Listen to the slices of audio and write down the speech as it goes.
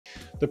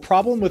The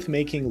problem with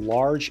making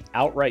large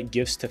outright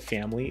gifts to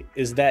family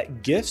is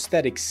that gifts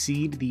that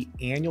exceed the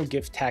annual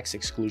gift tax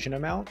exclusion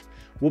amount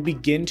will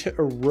begin to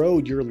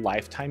erode your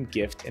lifetime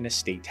gift and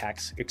estate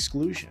tax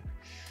exclusion.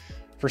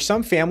 For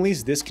some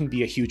families, this can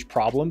be a huge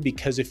problem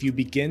because if you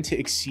begin to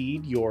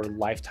exceed your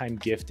lifetime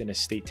gift and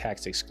estate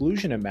tax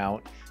exclusion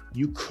amount,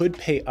 you could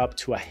pay up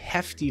to a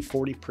hefty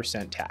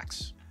 40%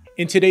 tax.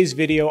 In today's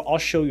video, I'll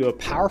show you a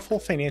powerful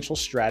financial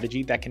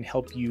strategy that can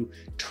help you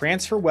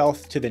transfer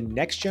wealth to the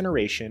next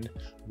generation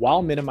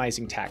while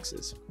minimizing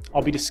taxes.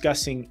 I'll be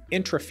discussing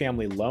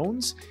intrafamily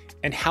loans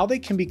and how they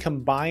can be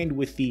combined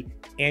with the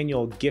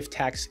annual gift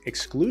tax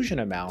exclusion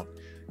amount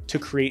to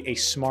create a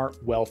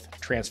smart wealth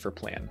transfer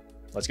plan.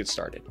 Let's get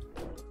started.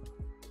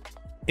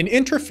 An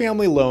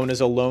intrafamily loan is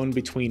a loan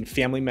between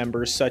family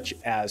members such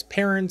as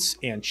parents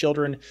and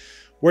children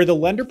where the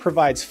lender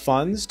provides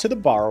funds to the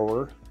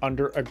borrower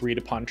under agreed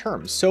upon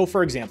terms. So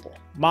for example,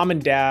 mom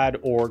and dad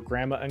or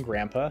grandma and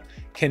grandpa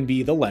can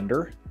be the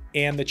lender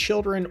and the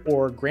children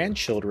or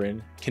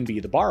grandchildren can be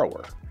the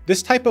borrower.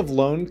 This type of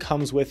loan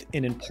comes with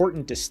an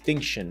important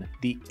distinction.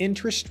 The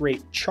interest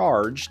rate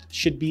charged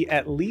should be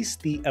at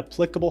least the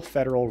applicable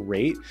federal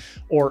rate,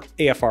 or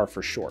AFR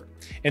for short.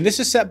 And this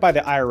is set by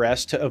the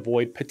IRS to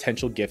avoid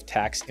potential gift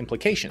tax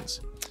implications.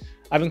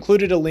 I've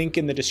included a link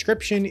in the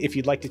description if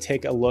you'd like to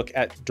take a look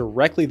at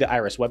directly the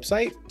IRS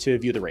website to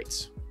view the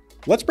rates.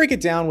 Let's break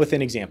it down with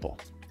an example.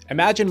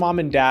 Imagine mom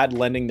and dad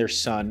lending their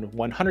son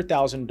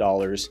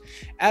 $100,000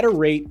 at a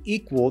rate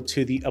equal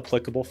to the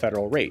applicable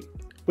federal rate,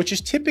 which is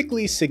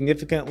typically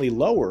significantly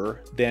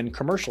lower than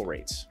commercial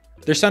rates.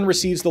 Their son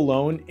receives the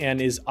loan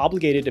and is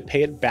obligated to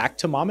pay it back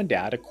to mom and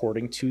dad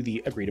according to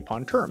the agreed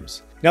upon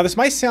terms. Now, this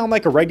might sound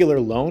like a regular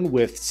loan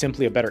with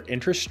simply a better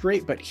interest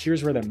rate, but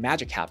here's where the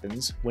magic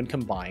happens when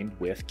combined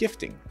with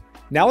gifting.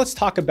 Now let's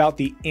talk about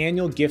the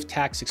annual gift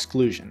tax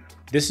exclusion.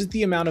 This is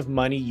the amount of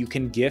money you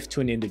can gift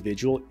to an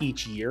individual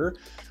each year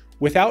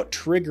without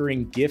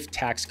triggering gift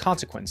tax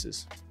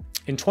consequences.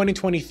 In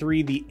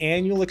 2023, the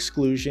annual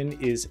exclusion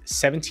is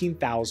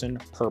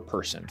 $17,000 per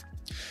person.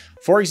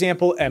 For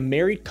example, a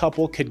married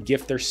couple could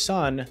gift their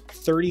son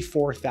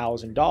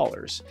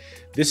 $34,000.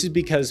 This is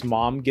because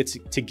mom gets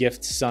to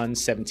gift son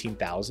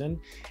 $17,000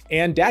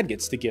 and dad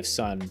gets to gift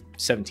son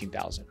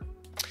 $17,000.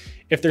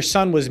 If their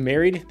son was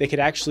married, they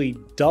could actually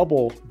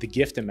double the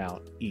gift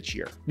amount each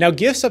year. Now,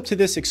 gifts up to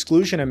this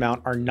exclusion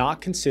amount are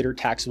not considered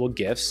taxable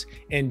gifts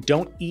and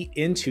don't eat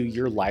into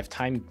your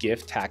lifetime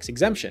gift tax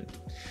exemption.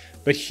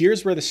 But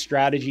here's where the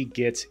strategy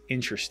gets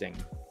interesting.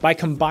 By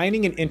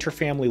combining an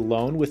intrafamily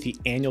loan with the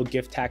annual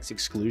gift tax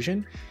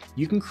exclusion,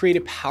 you can create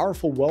a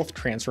powerful wealth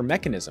transfer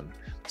mechanism.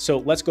 So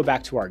let's go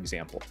back to our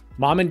example.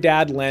 Mom and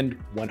dad lend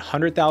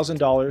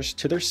 $100,000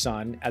 to their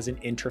son as an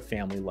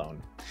intrafamily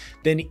loan.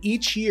 Then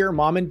each year,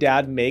 mom and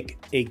dad make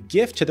a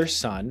gift to their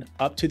son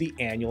up to the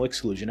annual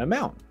exclusion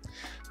amount.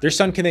 Their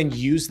son can then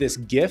use this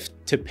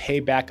gift to pay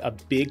back a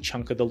big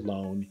chunk of the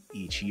loan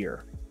each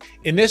year.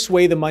 In this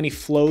way, the money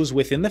flows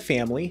within the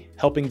family,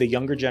 helping the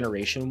younger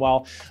generation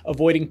while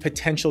avoiding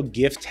potential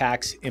gift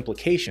tax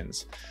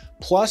implications.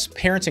 Plus,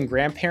 parents and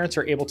grandparents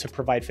are able to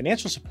provide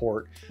financial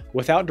support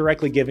without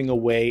directly giving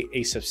away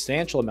a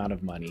substantial amount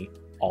of money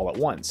all at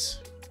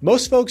once.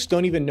 Most folks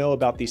don't even know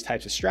about these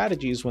types of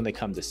strategies when they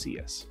come to see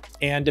us.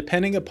 And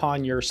depending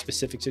upon your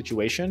specific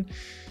situation,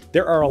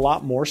 there are a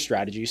lot more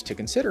strategies to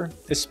consider,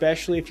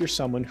 especially if you're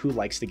someone who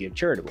likes to give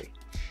charitably.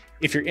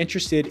 If you're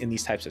interested in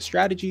these types of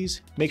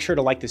strategies, make sure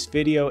to like this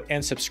video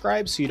and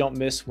subscribe so you don't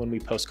miss when we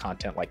post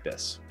content like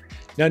this.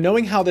 Now,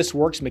 knowing how this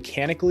works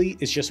mechanically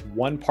is just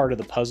one part of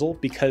the puzzle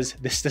because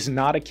this does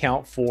not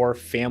account for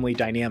family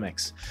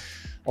dynamics.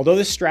 Although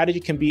this strategy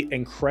can be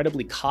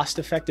incredibly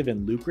cost-effective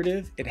and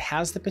lucrative, it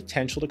has the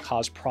potential to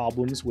cause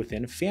problems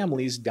within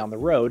families down the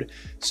road.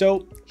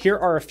 So here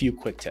are a few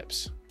quick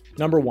tips.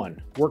 Number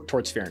one, work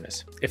towards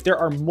fairness. If there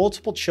are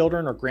multiple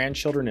children or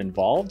grandchildren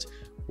involved,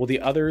 will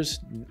the others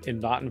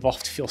not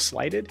involved feel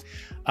slighted?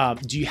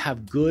 Do you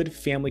have good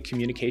family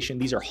communication?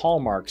 These are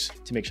hallmarks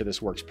to make sure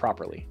this works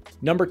properly.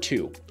 Number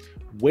two,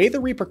 weigh the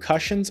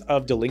repercussions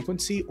of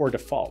delinquency or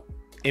default.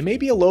 It may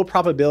be a low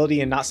probability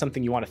and not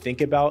something you want to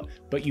think about,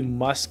 but you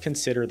must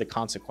consider the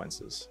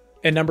consequences.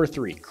 And number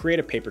three, create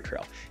a paper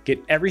trail.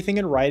 Get everything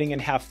in writing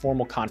and have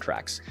formal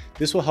contracts.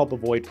 This will help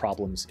avoid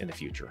problems in the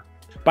future.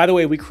 By the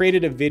way, we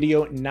created a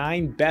video,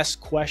 9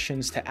 best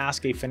questions to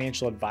ask a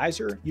financial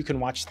advisor. You can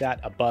watch that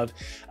above.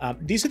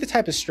 These are the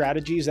type of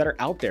strategies that are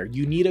out there.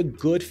 You need a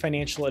good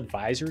financial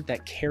advisor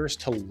that cares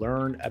to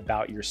learn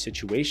about your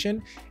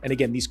situation. And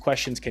again, these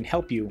questions can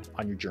help you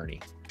on your journey.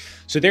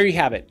 So there you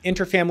have it.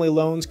 Intrafamily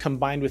loans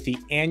combined with the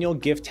annual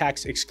gift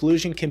tax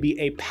exclusion can be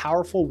a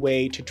powerful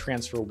way to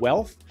transfer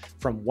wealth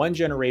from one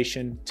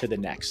generation to the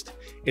next.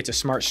 It's a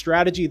smart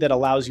strategy that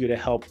allows you to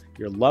help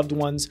your loved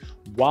ones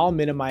while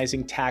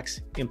minimizing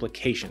tax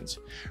implications.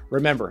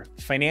 Remember,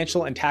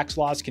 financial and tax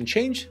laws can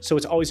change, so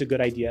it's always a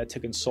good idea to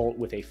consult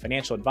with a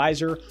financial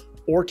advisor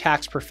or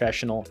tax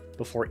professional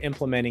before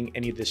implementing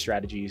any of the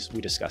strategies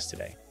we discussed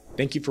today.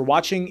 Thank you for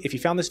watching. If you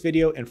found this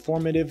video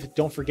informative,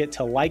 don't forget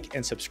to like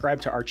and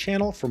subscribe to our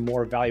channel for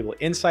more valuable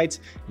insights.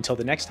 Until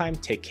the next time,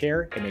 take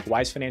care and make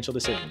wise financial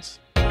decisions.